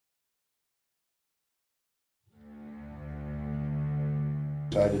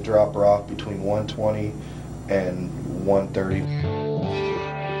I had to drop her off between 1:20 and 1:30.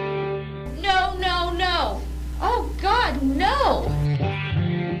 No, no, no. Oh, God, no.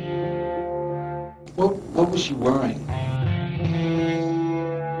 What was she wearing?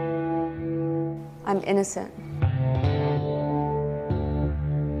 I'm innocent.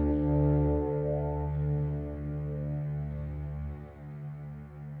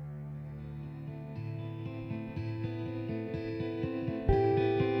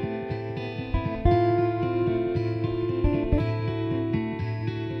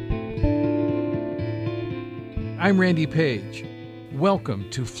 I'm Randy Page. Welcome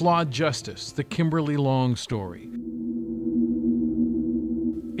to Flawed Justice, the Kimberly Long story.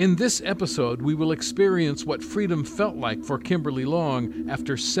 In this episode, we will experience what freedom felt like for Kimberly Long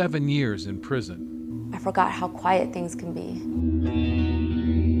after 7 years in prison. I forgot how quiet things can be.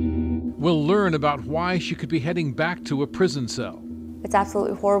 We'll learn about why she could be heading back to a prison cell. It's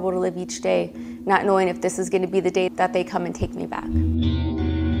absolutely horrible to live each day not knowing if this is going to be the day that they come and take me back.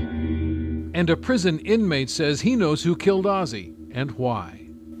 And a prison inmate says he knows who killed Ozzie and why.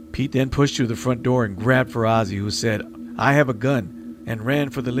 Pete then pushed through the front door and grabbed for Ozzie, who said, "I have a gun," and ran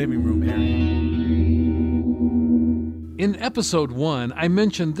for the living room area. In episode 1, I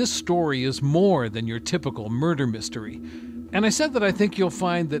mentioned this story is more than your typical murder mystery. And I said that I think you'll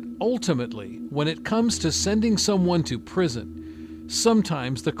find that ultimately, when it comes to sending someone to prison,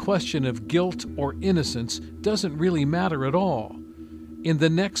 sometimes the question of guilt or innocence doesn't really matter at all. In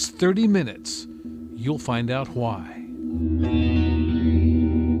the next 30 minutes, you'll find out why.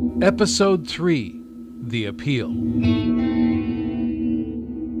 Episode 3, The Appeal.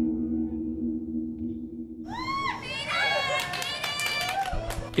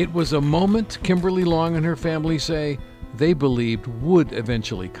 It was a moment Kimberly Long and her family say they believed would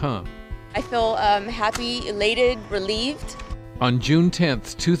eventually come. I feel happy, elated, relieved. On June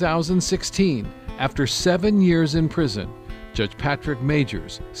 10th, 2016, after 7 years in prison, Judge Patrick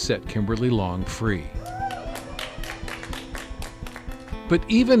Majors set Kimberly Long free. But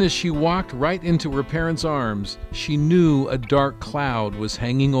even as she walked right into her parents' arms, she knew a dark cloud was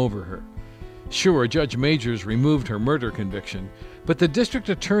hanging over her. Sure, Judge Majors removed her murder conviction, but the district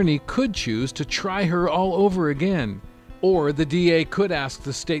attorney could choose to try her all over again, or the DA could ask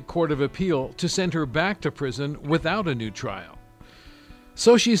the State Court of Appeal to send her back to prison without a new trial.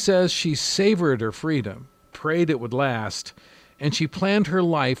 So she says she savored her freedom, prayed it would last, and she planned her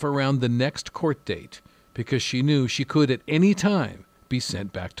life around the next court date because she knew she could at any time be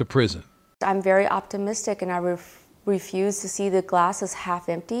sent back to prison. I'm very optimistic and I refuse to see the glass as half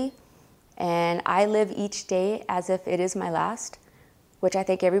empty. And I live each day as if it is my last, which I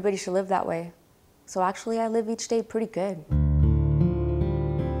think everybody should live that way. So actually, I live each day pretty good.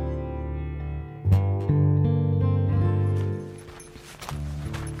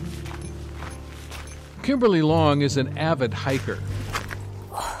 Kimberly Long is an avid hiker.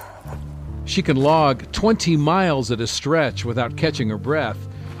 She can log 20 miles at a stretch without catching her breath,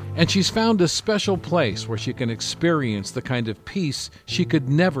 and she's found a special place where she can experience the kind of peace she could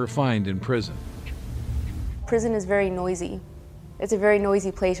never find in prison. Prison is very noisy. It's a very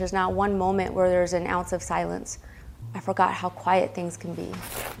noisy place. There's not one moment where there's an ounce of silence. I forgot how quiet things can be.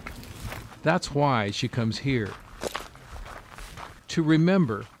 That's why she comes here, to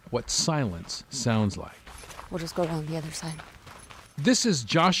remember what silence sounds like. We'll just go down the other side. This is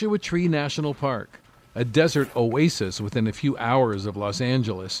Joshua Tree National Park, a desert oasis within a few hours of Los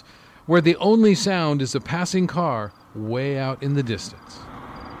Angeles, where the only sound is a passing car way out in the distance.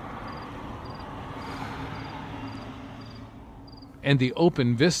 And the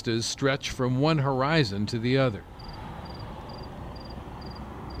open vistas stretch from one horizon to the other.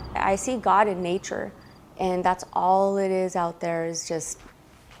 I see God in nature, and that's all it is out there is just,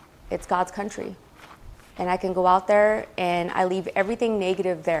 it's God's country. And I can go out there and I leave everything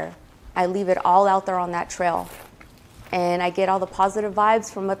negative there. I leave it all out there on that trail. And I get all the positive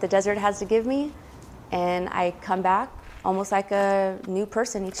vibes from what the desert has to give me, and I come back almost like a new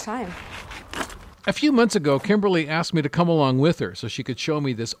person each time. A few months ago, Kimberly asked me to come along with her so she could show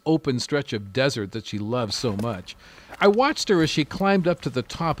me this open stretch of desert that she loves so much. I watched her as she climbed up to the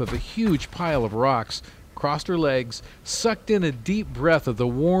top of a huge pile of rocks, crossed her legs, sucked in a deep breath of the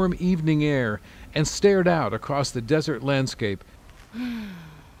warm evening air, and stared out across the desert landscape.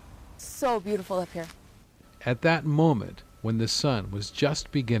 So beautiful up here. At that moment, when the sun was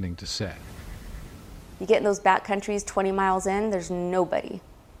just beginning to set. You get in those back countries 20 miles in, there's nobody.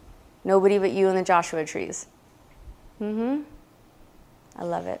 Nobody but you and the Joshua trees. I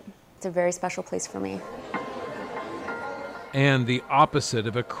love it. It's a very special place for me. And the opposite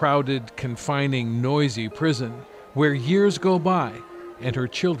of a crowded, confining, noisy prison, where years go by and her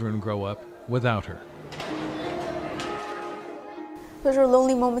children grow up without her. Those are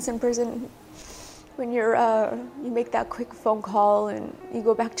lonely moments in prison when you make that quick phone call and you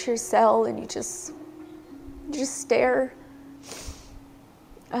go back to your cell and you just stare.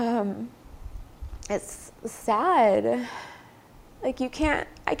 It's sad. Like I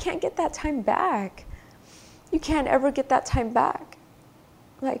can't get that time back. You can't ever get that time back,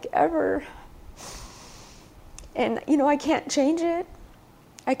 like ever. And I can't change it.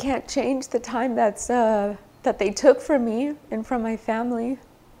 I can't change the time that they took from me and from my family.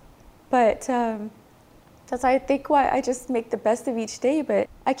 But that's I think why I just make the best of each day. But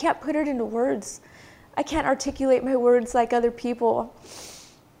I can't put it into words. I can't articulate my words like other people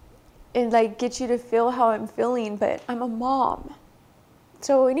and like get you to feel how I'm feeling. But I'm a mom.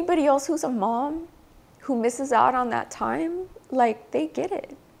 So anybody else who's a mom who misses out on that time, like they get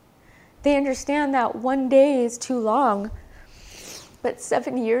it. They understand that one day is too long, but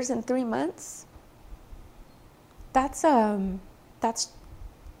 7 years and 3 months, that's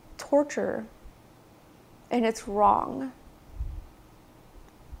torture, and it's wrong.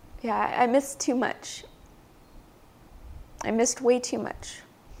 Yeah, I missed too much. I missed way too much,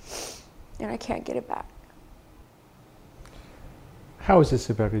 and I can't get it back. How has this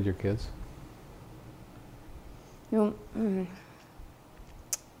affected your kids?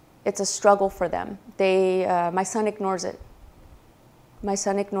 It's a struggle for them. My son ignores it. My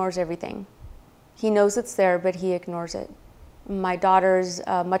son ignores everything. He knows it's there, but he ignores it. My daughter's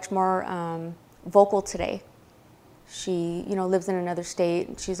much more vocal today. She, lives in another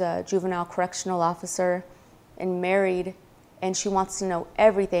state. She's a juvenile correctional officer and married, and she wants to know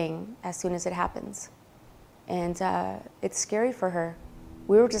everything as soon as it happens. And it's scary for her.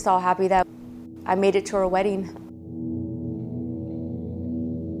 We were just all happy that I made it to her wedding.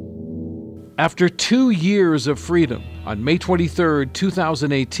 After 2 years of freedom, on May 23,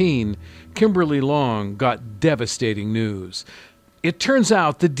 2018, Kimberly Long got devastating news. It turns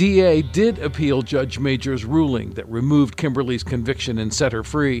out the DA did appeal Judge Major's ruling that removed Kimberly's conviction and set her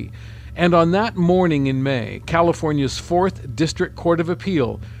free. And on that morning in May, California's 4th District Court of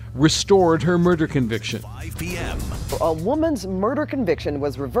Appeal restored her murder conviction. 5 p.m. A woman's murder conviction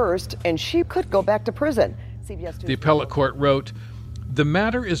was reversed and she could go back to prison. The appellate court wrote, "The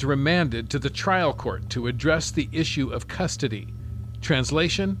matter is remanded to the trial court to address the issue of custody."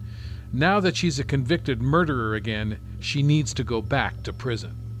 Translation, now that she's a convicted murderer again, she needs to go back to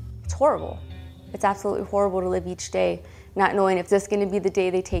prison. It's horrible. It's absolutely horrible to live each day not knowing if this is going to be the day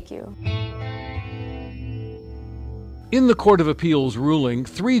they take you. In the Court of Appeals ruling,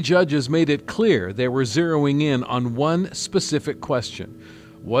 3 judges made it clear they were zeroing in on one specific question.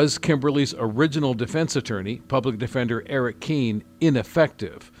 Was Kimberly's original defense attorney, public defender Eric Keene,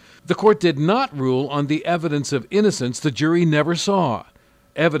 ineffective? The court did not rule on the evidence of innocence the jury never saw.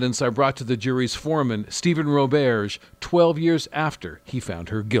 Evidence I brought to the jury's foreman, Stephen Roberge, 12 years after he found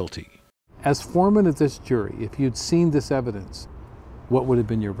her guilty. As foreman of this jury, if you'd seen this evidence, what would have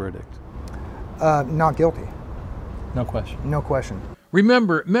been your verdict? Not guilty. No question. No question.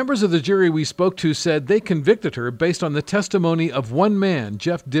 Remember, members of the jury we spoke to said they convicted her based on the testimony of one man,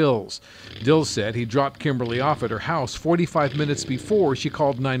 Jeff Dills. Dills said he dropped Kimberly off at her house 45 minutes before she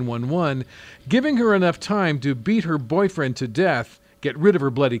called 911, giving her enough time to beat her boyfriend to death, get rid of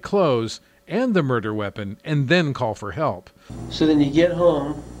her bloody clothes and the murder weapon, and then call for help. So then you get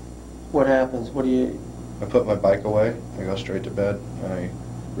home, what happens? I put my bike away, I go straight to bed, and I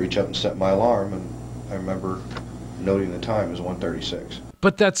reach up and set my alarm, and I remember noting the time as 1:36.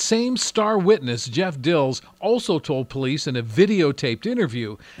 But that same star witness, Jeff Dills, also told police in a videotaped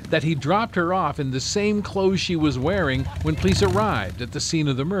interview that he dropped her off in the same clothes she was wearing when police arrived at the scene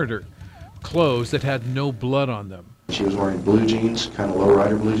of the murder. Clothes that had no blood on them. She was wearing blue jeans, kind of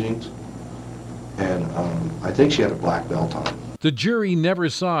lowrider blue jeans, and I think she had a black belt on. The jury never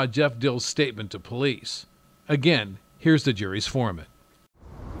saw Jeff Dills' statement to police. Again, here's the jury's foreman.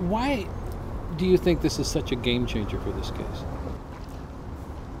 Why do you think this is such a game changer for this case?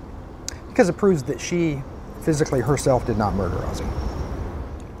 Because it proves that she physically herself did not murder Ozzie.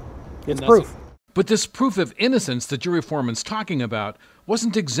 It's proof. But this proof of innocence the jury foreman's talking about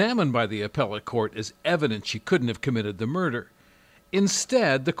wasn't examined by the appellate court as evidence she couldn't have committed the murder.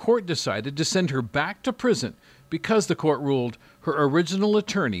 Instead, the court decided to send her back to prison because the court ruled her original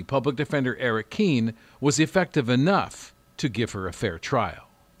attorney, public defender Eric Keene, was effective enough to give her a fair trial.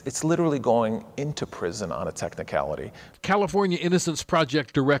 It's literally going into prison on a technicality. California Innocence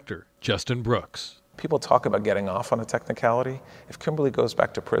Project Director Justin Brooks. People talk about getting off on a technicality. If Kimberly goes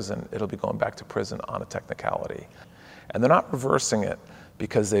back to prison, it'll be going back to prison on a technicality. And they're not reversing it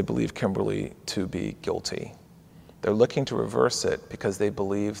because they believe Kimberly to be guilty. They're looking to reverse it because they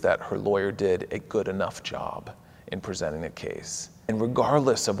believe that her lawyer did a good enough job in presenting the case. And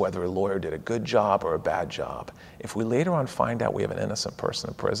regardless of whether a lawyer did a good job or a bad job, if we later on find out we have an innocent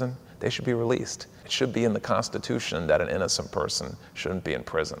person in prison, they should be released. It should be in the Constitution that an innocent person shouldn't be in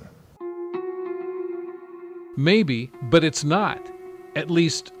prison. Maybe, but it's not, at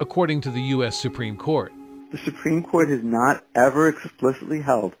least according to the U.S. Supreme Court. The Supreme Court has not ever explicitly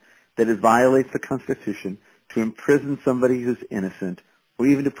held that it violates the Constitution to imprison somebody who's innocent, or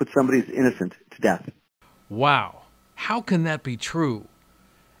even to put somebody who's innocent to death. Wow, how can that be true?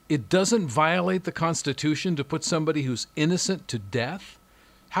 It doesn't violate the Constitution to put somebody who's innocent to death?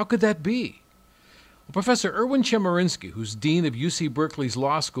 How could that be? Well, Professor Erwin Chemerinsky, who's dean of UC Berkeley's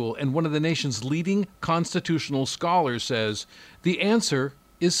law school and one of the nation's leading constitutional scholars, says the answer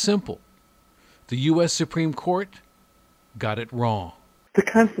is simple. The U.S. Supreme Court got it wrong. The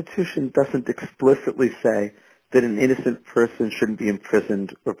Constitution doesn't explicitly say that an innocent person shouldn't be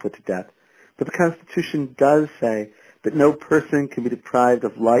imprisoned or put to death. But the Constitution does say that no person can be deprived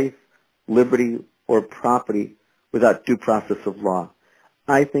of life, liberty, or property without due process of law.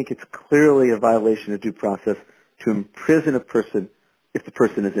 I think it's clearly a violation of due process to imprison a person if the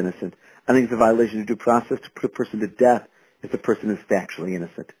person is innocent. I think it's a violation of due process to put a person to death if the person is factually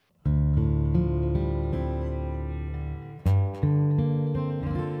innocent.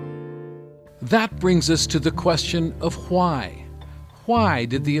 That brings us to the question of why. Why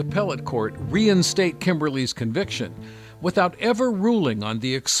did the appellate court reinstate Kimberly's conviction without ever ruling on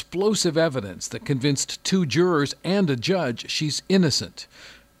the explosive evidence that convinced 2 jurors and a judge she's innocent?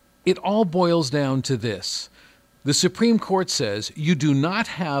 It all boils down to this. The Supreme Court says you do not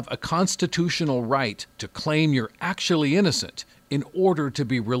have a constitutional right to claim you're actually innocent in order to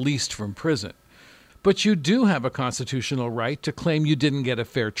be released from prison. But you do have a constitutional right to claim you didn't get a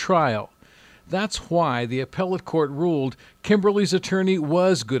fair trial. That's why the appellate court ruled Kimberly's attorney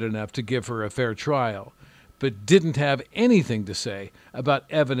was good enough to give her a fair trial, but didn't have anything to say about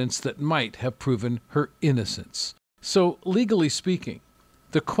evidence that might have proven her innocence. So, legally speaking,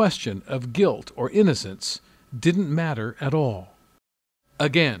 the question of guilt or innocence didn't matter at all.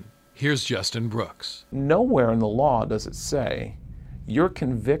 Again, here's Justin Brooks. Nowhere in the law does it say your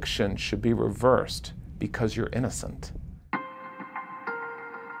conviction should be reversed because you're innocent.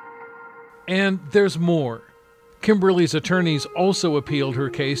 And there's more. Kimberly's attorneys also appealed her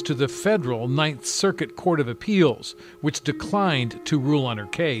case to the federal Ninth Circuit Court of Appeals, which declined to rule on her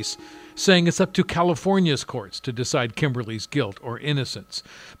case, saying it's up to California's courts to decide Kimberly's guilt or innocence.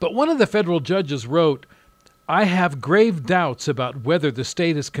 But one of the federal judges wrote, "I have grave doubts about whether the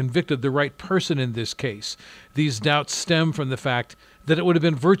state has convicted the right person in this case. These doubts stem from the fact that it would have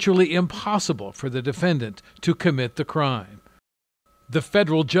been virtually impossible for the defendant to commit the crime." The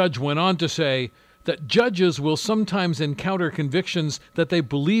federal judge went on to say that judges will sometimes encounter convictions that they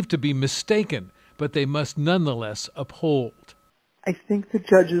believe to be mistaken, but they must nonetheless uphold. I think the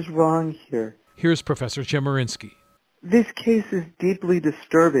judge is wrong here. Here's Professor Chemerinsky. This case is deeply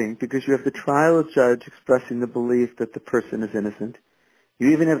disturbing because you have the trial judge expressing the belief that the person is innocent. You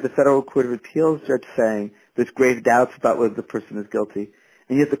even have the Federal Court of Appeals judge saying there's grave doubts about whether the person is guilty,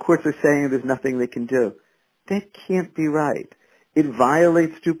 and yet the courts are saying there's nothing they can do. That can't be right. It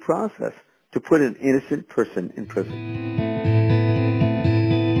violates due process to put an innocent person in prison.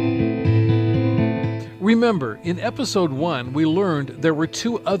 Remember, in Episode 1, we learned there were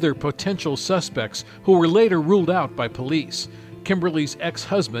 2 other potential suspects who were later ruled out by police. Kimberly's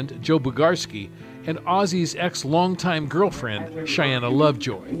ex-husband, Joe Bugarski, and Ozzy's ex-longtime girlfriend, Cheyenne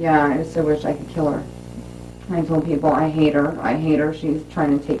Lovejoy. Yeah, I just wish I could kill her. I told people I hate her, she's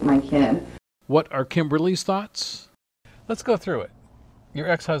trying to take my kid. What are Kimberly's thoughts? Let's go through it. Your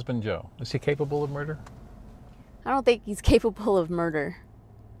ex-husband, Joe, is he capable of murder? I don't think he's capable of murder.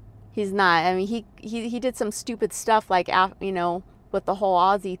 He's not. I mean, he did some stupid stuff like, you know, with the whole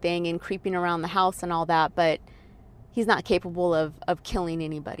Ozzy thing and creeping around the house and all that, but he's not capable of killing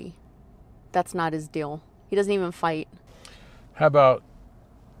anybody. That's not his deal. He doesn't even fight. How about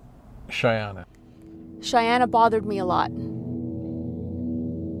Cheyenne? Cheyenne bothered me a lot.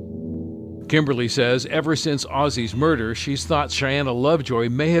 Kimberly says ever since Ozzy's murder, she's thought Cheyenne Lovejoy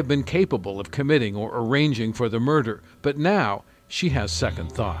may have been capable of committing or arranging for the murder, but now she has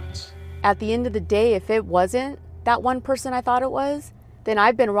second thoughts. At the end of the day, if it wasn't that one person I thought it was, then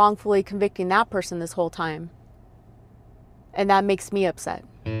I've been wrongfully convicting that person this whole time. And that makes me upset.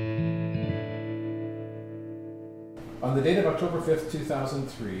 On the date of October 5th,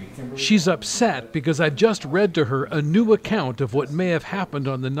 2003, she's upset because I've just read to her a new account of what may have happened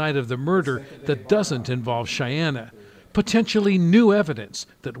on the night of the murder that doesn't involve Cheyenne. Potentially new evidence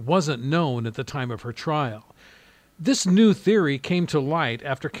that wasn't known at the time of her trial. This new theory came to light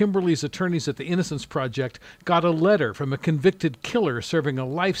after Kimberly's attorneys at the Innocence Project got a letter from a convicted killer serving a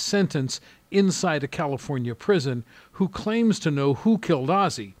life sentence inside a California prison who claims to know who killed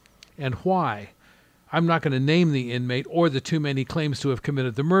Ozzy and why. I'm not going to name the inmate or the too many claims to have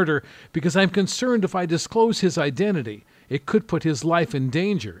committed the murder because I'm concerned if I disclose his identity, it could put his life in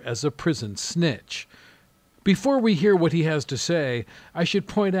danger as a prison snitch. Before we hear what he has to say, I should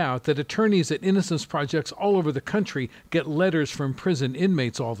point out that attorneys at Innocence Projects all over the country get letters from prison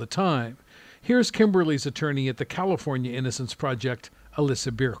inmates all the time. Here's Kimberly's attorney at the California Innocence Project,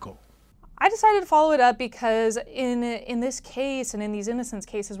 Alyssa Bierkel. I decided to follow it up because in this case and in these innocence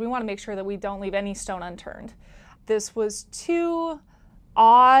cases, we want to make sure that we don't leave any stone unturned. This was too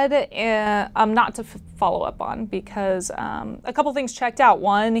odd and not to follow up on because a couple things checked out.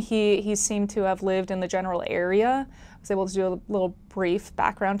 One, he seemed to have lived in the general area. I was able to do a little brief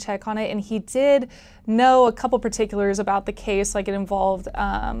background check on it, and he did know a couple particulars about the case, like it involved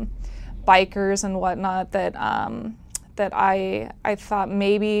bikers and whatnot that I thought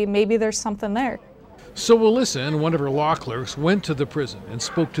maybe there's something there. So Alyssa and one of her law clerks went to the prison and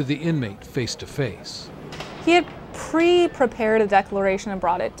spoke to the inmate face to face. He had pre-prepared a declaration and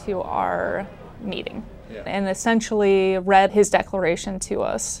brought it to our meeting and essentially read his declaration to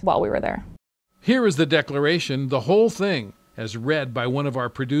us while we were there. Here is the declaration, the whole thing, as read by one of our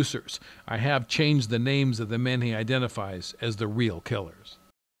producers. I have changed the names of the men he identifies as the real killers.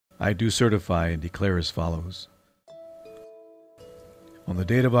 I do certify and declare as follows. On the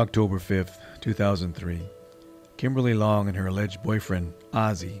date of October 5th, 2003, Kimberly Long and her alleged boyfriend,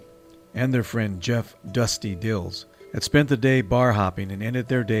 Ozzy, and their friend Jeff Dusty Dills had spent the day bar hopping and ended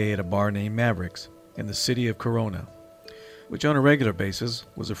their day at a bar named Mavericks in the city of Corona, which on a regular basis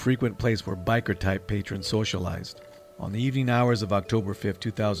was a frequent place where biker-type patrons socialized. On the evening hours of October 5,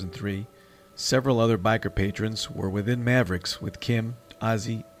 2003, several other biker patrons were within Mavericks with Kim,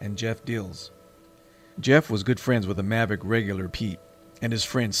 Ozzy, and Jeff Dills. Jeff was good friends with the Maverick regular Pete and his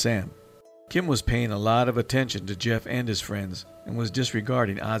friend Sam. Kim was paying a lot of attention to Jeff and his friends and was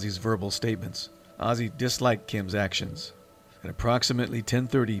disregarding Ozzy's verbal statements. Ozzy disliked Kim's actions. At approximately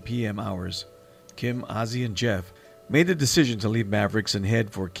 10:30 p.m. hours, Kim, Ozzy, and Jeff made a decision to leave Mavericks and head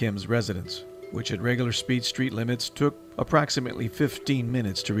for Kim's residence, which at regular speed street limits took approximately 15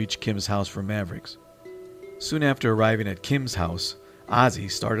 minutes to reach Kim's house from Mavericks. Soon after arriving at Kim's house, Ozzy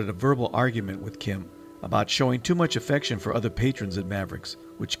started a verbal argument with Kim about showing too much affection for other patrons at Mavericks,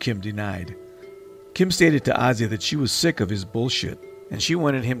 which Kim denied. Kim stated to Ozzy that she was sick of his bullshit, and she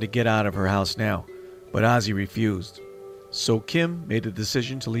wanted him to get out of her house now, but Ozzy refused. So Kim made the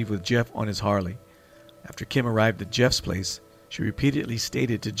decision to leave with Jeff on his Harley. After Kim arrived at Jeff's place, she repeatedly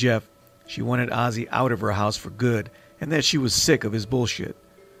stated to Jeff she wanted Ozzy out of her house for good and that she was sick of his bullshit.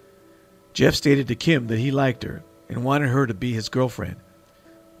 Jeff stated to Kim that he liked her and wanted her to be his girlfriend.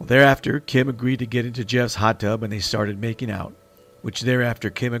 Well, thereafter, Kim agreed to get into Jeff's hot tub and they started making out, which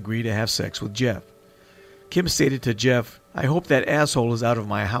thereafter Kim agreed to have sex with Jeff. Kim stated to Jeff, "I hope that asshole is out of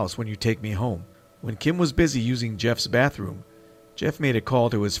my house when you take me home." When Kim was busy using Jeff's bathroom, Jeff made a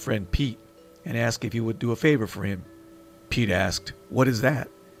call to his friend Pete and asked if he would do a favor for him. Pete asked, "What is that?"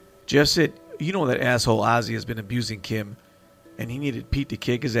 Jeff said, "You know that asshole Ozzy has been abusing Kim, and he needed Pete to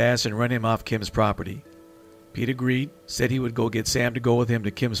kick his ass and run him off Kim's property." Pete agreed, said he would go get Sam to go with him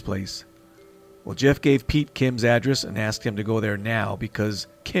to Kim's place. Well, Jeff gave Pete Kim's address and asked him to go there now because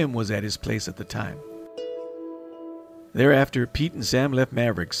Kim was at his place at the time. Thereafter, Pete and Sam left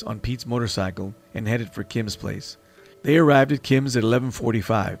Mavericks on Pete's motorcycle and headed for Kim's place. They arrived at Kim's at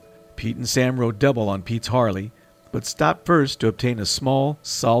 11:45. Pete and Sam rode double on Pete's Harley, but stopped first to obtain a small,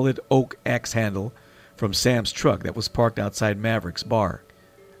 solid oak axe handle from Sam's truck that was parked outside Maverick's bar.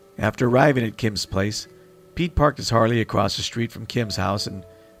 After arriving at Kim's place, Pete parked his Harley across the street from Kim's house, and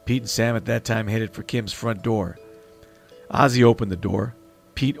Pete and Sam at that time headed for Kim's front door. Ozzy opened the door.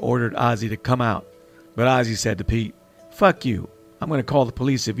 Pete ordered Ozzy to come out, but Ozzy said to Pete, "Fuck you. I'm going to call the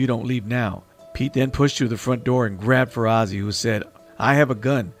police if you don't leave now." Pete then pushed through the front door and grabbed for Ozzy, who said, "I have a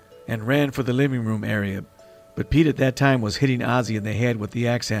gun," and ran for the living room area. But Pete at that time was hitting Ozzy in the head with the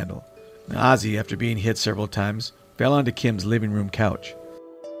axe handle. Ozzy, after being hit several times, fell onto Kim's living room couch.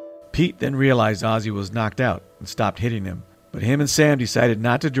 Pete then realized Ozzy was knocked out and stopped hitting him, but him and Sam decided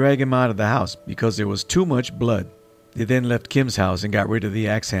not to drag him out of the house because there was too much blood. They then left Kim's house and got rid of the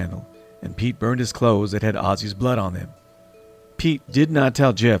axe handle, and Pete burned his clothes that had Ozzy's blood on them. Pete did not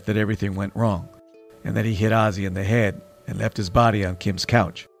tell Jeff that everything went wrong, and that he hit Ozzy in the head and left his body on Kim's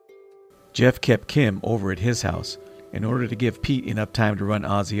couch. Jeff kept Kim over at his house in order to give Pete enough time to run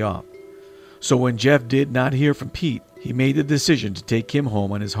Ozzy off. So when Jeff did not hear from Pete, he made the decision to take Kim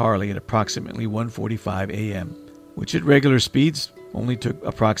home on his Harley at approximately 1:45 a.m., which at regular speeds only took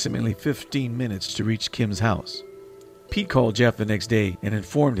approximately 15 minutes to reach Kim's house. Pete called Jeff the next day and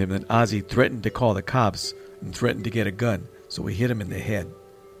informed him that Ozzie threatened to call the cops and threatened to get a gun, so he hit him in the head.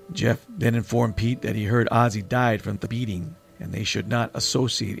 Jeff then informed Pete that he heard Ozzie died from the beating and they should not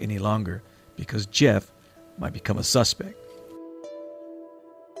associate any longer because Jeff might become a suspect.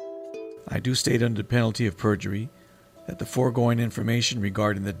 I do state under the penalty of perjury that the foregoing information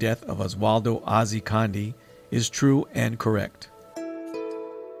regarding the death of Oswaldo Ozzie Conde is true and correct.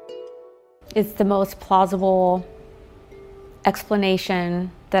 It's the most plausible explanation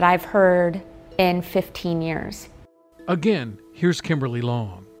that I've heard in 15 years. Again, here's Kimberly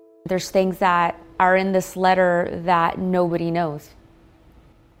Long. There's things that are in this letter that nobody knows.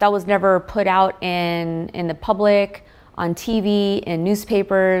 That was never put out in the public, on TV, in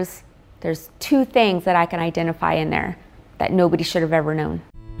newspapers. There's 2 things that I can identify in there that nobody should have ever known.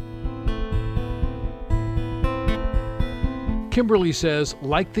 Kimberly says,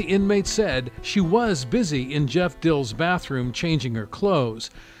 like the inmate said, she was busy in Jeff Dill's bathroom changing her clothes,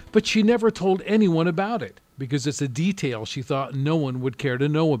 but she never told anyone about it because it's a detail she thought no one would care to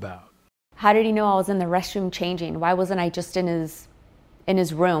know about. How did he know I was in the restroom changing? Why wasn't I just in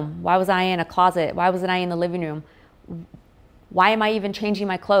his room? Why was I in a closet? Why wasn't I in the living room? Why am I even changing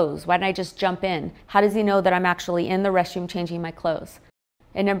my clothes? Why didn't I just jump in? How does he know that I'm actually in the restroom changing my clothes?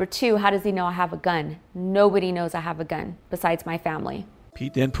 And number 2, how does he know I have a gun? Nobody knows I have a gun besides my family.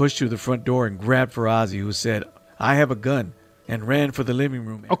 Pete then pushed through the front door and grabbed for Ozzie, who said, "I have a gun," and ran for the living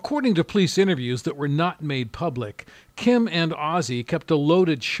room. According to police interviews that were not made public, Kim and Ozzie kept a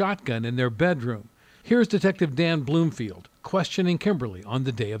loaded shotgun in their bedroom. Here's Detective Dan Bloomfield questioning Kimberly on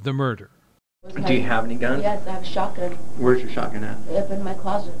the day of the murder. Do you have any guns? Yes, I have a shotgun. Where's your shotgun at? Up in my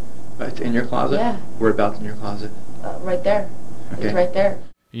closet. It's in your closet? Yeah. Whereabouts in your closet? Right there. Okay. It's right there.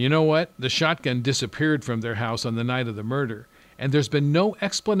 You know what? The shotgun disappeared from their house on the night of the murder, and there's been no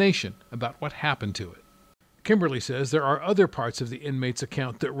explanation about what happened to it. Kimberly says there are other parts of the inmate's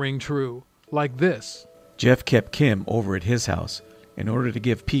account that ring true, like this. Jeff kept Kim over at his house in order to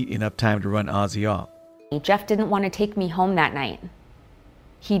give Pete enough time to run Ozzie off. Jeff didn't want to take me home that night.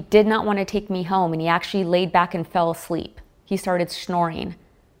 He did not want to take me home, and he actually laid back and fell asleep. He started snoring,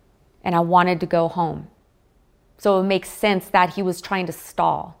 and I wanted to go home. So it makes sense that he was trying to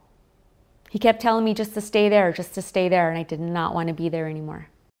stall. He kept telling me just to stay there, and I did not want to be there anymore.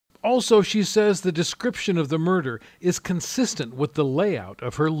 Also, she says the description of the murder is consistent with the layout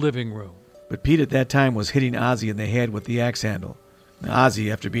of her living room. But Pete at that time was hitting Ozzie in the head with the axe handle. Now,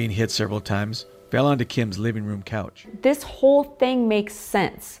 Ozzie, after being hit several times, fell onto Kim's living room couch. This whole thing makes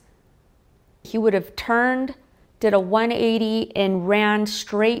sense. He would have turned, did a 180 and ran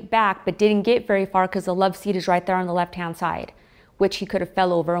straight back, but didn't get very far because the love seat is right there on the left-hand side, which he could have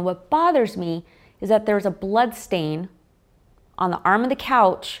fell over. And what bothers me is that there's a blood stain on the arm of the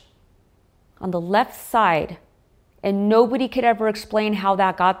couch on the left side, and nobody could ever explain how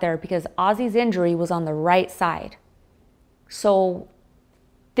that got there because Ozzie's injury was on the right side. So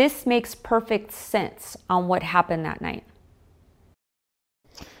this makes perfect sense on what happened that night.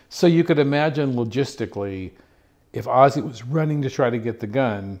 So you could imagine logistically, if Ozzie was running to try to get the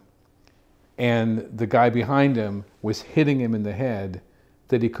gun and the guy behind him was hitting him in the head,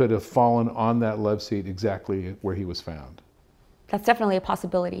 that he could have fallen on that love seat exactly where he was found. That's definitely a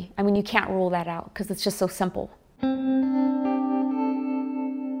possibility. I mean, you can't rule that out because it's just so simple.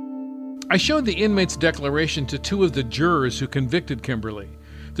 I showed the inmate's declaration to 2 of the jurors who convicted Kimberly.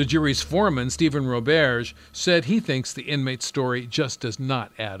 The jury's foreman, Stephen Roberge, said he thinks the inmate's story just does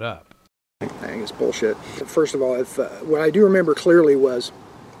not add up. I think it's bullshit. First of all, what I do remember clearly was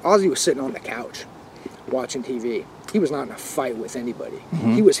Ozzie was sitting on the couch watching TV. He was not in a fight with anybody.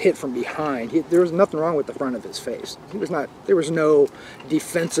 Mm-hmm. He was hit from behind. There was nothing wrong with the front of his face. There was no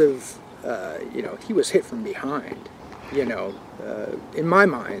defensive, he was hit from behind. In my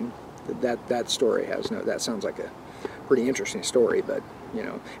mind, that story that sounds like a pretty interesting story, but,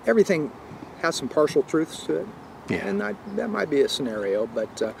 everything has some partial truths to it. Yeah. And that might be a scenario,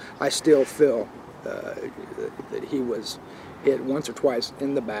 but I still feel that he was hit once or twice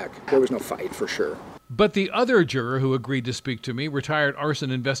in the back. There was no fight for sure. But the other juror who agreed to speak to me, retired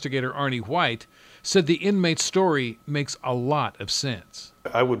arson investigator Arnie White, said the inmate's story makes a lot of sense.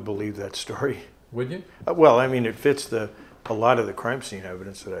 I would believe that story. Would you? Well, I mean, it fits a lot of the crime scene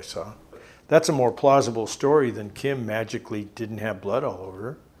evidence that I saw. That's a more plausible story than Kim magically didn't have blood all over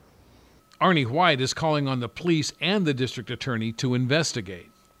her. Arnie White is calling on the police and the district attorney to investigate.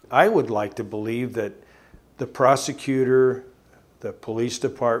 I would like to believe that the prosecutor, the police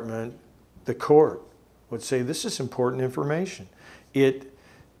department, the court would say this is important information. It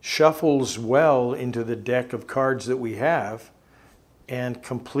shuffles well into the deck of cards that we have and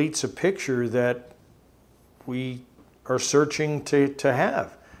completes a picture that we are searching to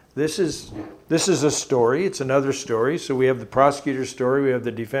have. This is a story. It's another story. So we have the prosecutor's story, we have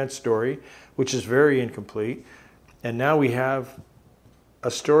the defense story, which is very incomplete. And now we have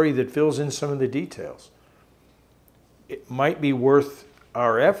a story that fills in some of the details. It might be worth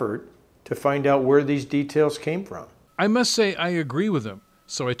our effort to find out where these details came from. I must say I agree with him,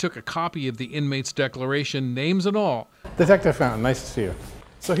 so I took a copy of the inmate's declaration, names and all. Detective Fountain, nice to see you.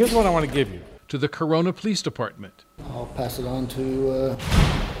 So here's what I want to give you. To the Corona Police Department. I'll pass it on to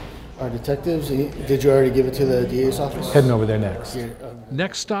our detectives. Did you already give it to the DA's office? Heading over there next.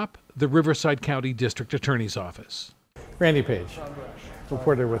 Next stop, the Riverside County District Attorney's Office. Randy Page,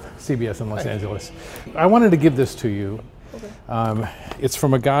 reporter with CBS in Los Angeles. I wanted to give this to you. Okay. It's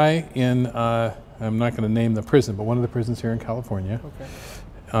from a guy in, I'm not going to name the prison, but one of the prisons here in California.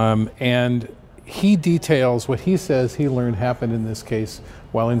 Okay. And he details what he says he learned happened in this case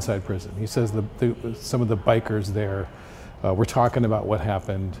while inside prison. He says some of the bikers there were talking about what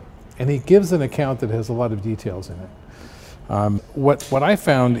happened, and he gives an account that has a lot of details in it. What I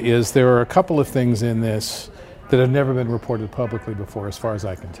found is there are a couple of things in this that have never been reported publicly before, as far as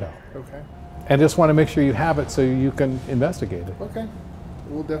I can tell. Okay. And just want to make sure you have it so you can investigate it. Okay.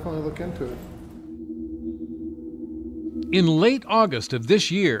 We'll definitely look into it. In late August of this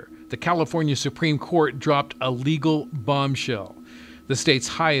year, the California Supreme Court dropped a legal bombshell. The state's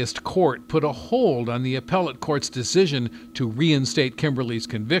highest court put a hold on the appellate court's decision to reinstate Kimberly's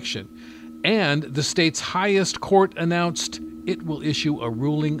conviction, and the state's highest court announced it will issue a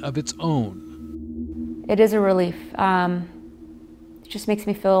ruling of its own. It is a relief. It just makes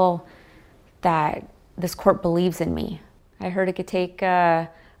me feel that this court believes in me. I heard it could take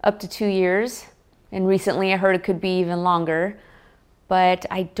up to 2 years, and recently I heard it could be even longer, but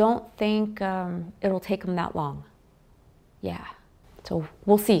I don't think it'll take them that long. Yeah, so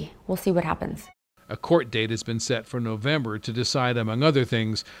we'll see. We'll see what happens. A court date has been set for November to decide, among other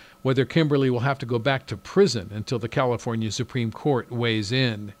things, whether Kimberly will have to go back to prison until the California Supreme Court weighs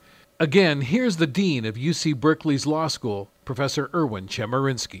in. Again, here's the dean of UC Berkeley's Law School, Professor Erwin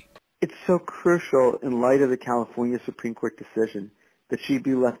Chemerinsky. It's so crucial in light of the California Supreme Court decision that she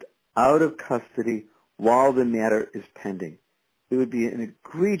be left out of custody while the matter is pending. It would be an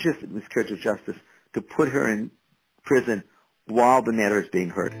egregious miscarriage of justice to put her in prison while the matter is being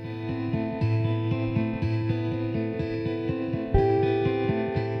heard.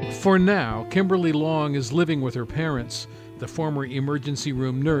 For now, Kimberly Long is living with her parents. The former emergency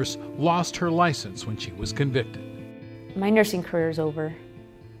room nurse lost her license when she was convicted. My nursing career is over.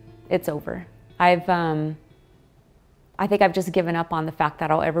 It's over. I think I've just given up on the fact that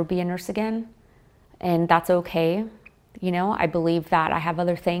I'll ever be a nurse again, and that's okay. You know, I believe that I have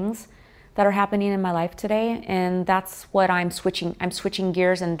other things that are happening in my life today, and that's what I'm switching. I'm switching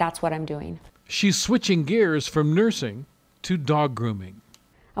gears, and that's what I'm doing. She's switching gears from nursing to dog grooming.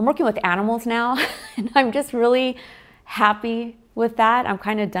 I'm working with animals now, and I'm just really happy with that. I'm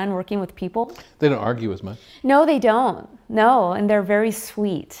kind of done working with people. They don't argue as much? No, they don't. No, and they're very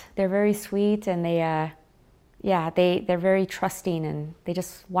sweet. They're very sweet, and they're very trusting, and they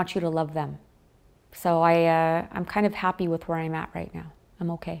just want you to love them. So I'm kind of happy with where I'm at right now. I'm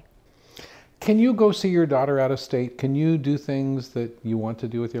okay. Can you go see your daughter out of state? Can you do things that you want to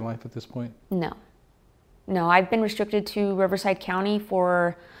do with your life at this point? No. No, I've been restricted to Riverside County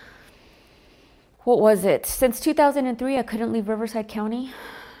for, what was it? Since 2003, I couldn't leave Riverside County.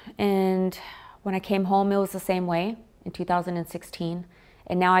 And when I came home, it was the same way in 2016.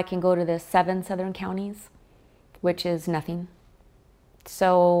 And now I can go to the 7 southern counties, which is nothing.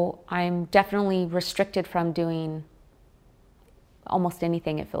 So I'm definitely restricted from doing almost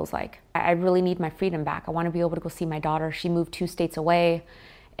anything, it feels like. I really need my freedom back. I want to be able to go see my daughter. She moved 2 states away,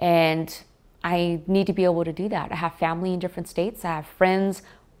 and I need to be able to do that. I have family in different states. I have friends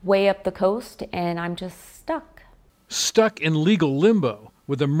way up the coast, and I'm just stuck. Stuck in legal limbo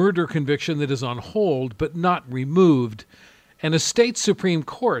with a murder conviction that is on hold but not removed, and a state Supreme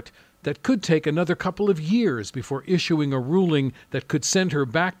Court that could take another couple of years before issuing a ruling that could send her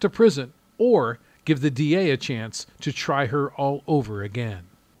back to prison or give the DA a chance to try her all over again.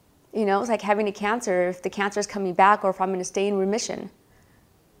 You know, it's like having a cancer, if the cancer is coming back or if I'm going to stay in remission.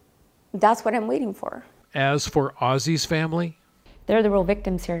 That's what I'm waiting for. As for Ozzy's family? They're the real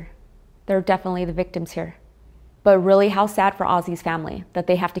victims here. They're definitely the victims here. But really, how sad for Ozzy's family that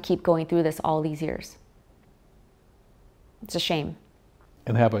they have to keep going through this all these years. It's a shame.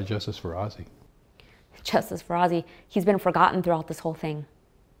 And how about justice for Ozzy? Justice for Ozzy. He's been forgotten throughout this whole thing.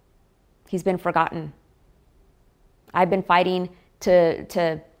 He's been forgotten. I've been fighting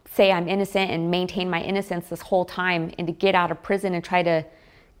to say I'm innocent and maintain my innocence this whole time, and to get out of prison and try to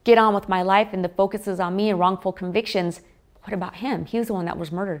get on with my life, and the focus is on me and wrongful convictions. What about him? He was the one that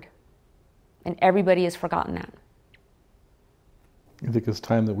was murdered. And everybody has forgotten that. You think it's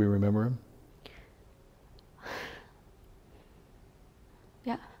time that we remember him?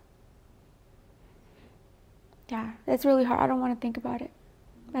 Yeah. Yeah, it's really hard. I don't want to think about it.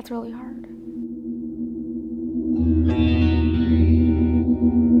 That's really hard.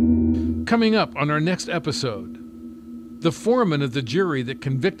 Coming up on our next episode, the foreman of the jury that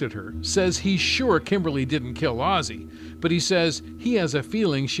convicted her says he's sure Kimberly didn't kill Ozzie, but he says he has a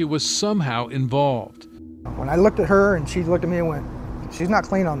feeling she was somehow involved. When I looked at her and she looked at me and went, she's not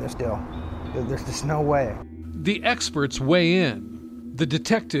clean on this deal. There's just no way. The experts weigh in. The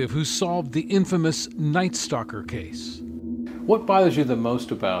detective who solved the infamous Night Stalker case. What bothers you the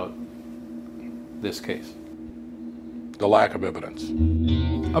most about this case? The lack of evidence.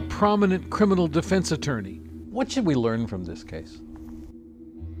 A prominent criminal defense attorney. What should we learn from this case?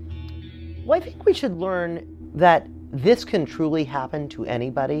 Well, I think we should learn that this can truly happen to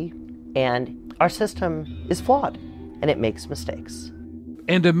anybody, and our system is flawed, and it makes mistakes.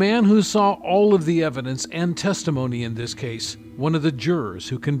 And a man who saw all of the evidence and testimony in this case, one of the jurors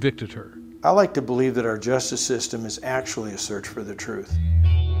who convicted her. I like to believe that our justice system is actually a search for the truth.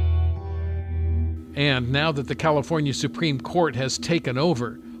 And now that the California Supreme Court has taken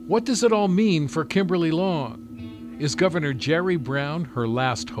over, what does it all mean for Kimberly Long? Is Governor Jerry Brown her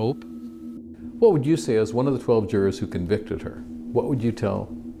last hope? What would you say as one of the 12 jurors who convicted her? What would you tell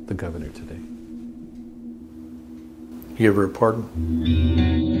the governor today? Give her a pardon.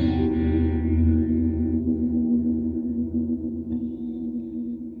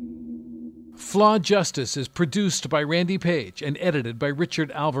 Flawed Justice is produced by Randy Page and edited by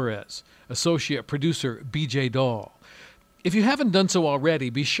Richard Alvarez. Associate producer BJ Dahl. If you haven't done so already,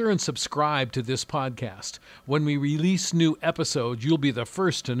 be sure and subscribe to this podcast. When we release new episodes, you'll be the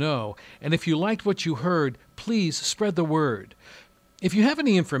first to know. And if you liked what you heard, please spread the word. If you have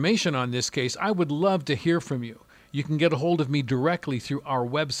any information on this case, I would love to hear from you. You can get a hold of me directly through our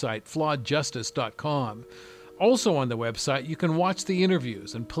website, flawedjustice.com. Also on the website, you can watch the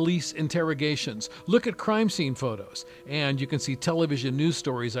interviews and police interrogations, look at crime scene photos, and you can see television news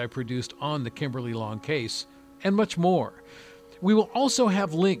stories I produced on the Kimberly Long case, and much more. We will also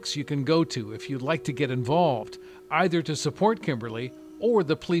have links you can go to if you'd like to get involved, either to support Kimberly or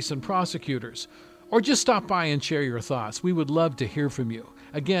the police and prosecutors, or just stop by and share your thoughts. We would love to hear from you.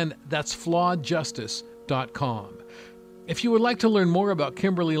 Again, that's flawedjustice.com. If you would like to learn more about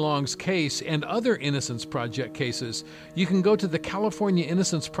Kimberly Long's case and other Innocence Project cases, you can go to the California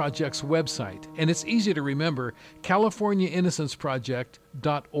Innocence Project's website, and it's easy to remember,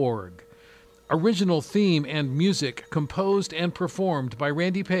 californiainnocenceproject.org. Original theme and music composed and performed by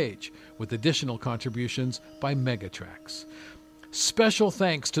Randy Page, with additional contributions by Megatrax. Special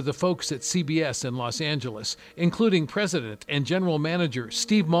thanks to the folks at CBS in Los Angeles, including President and General Manager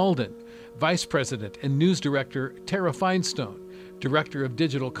Steve Malden, Vice President and News Director Tara Feinstone, Director of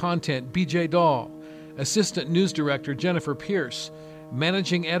Digital Content BJ Dahl, Assistant News Director Jennifer Pierce,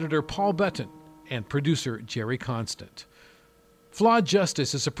 Managing Editor Paul Button, and Producer Jerry Constant. Flawed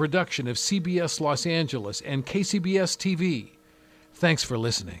Justice is a production of CBS Los Angeles and KCBS TV. Thanks for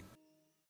listening.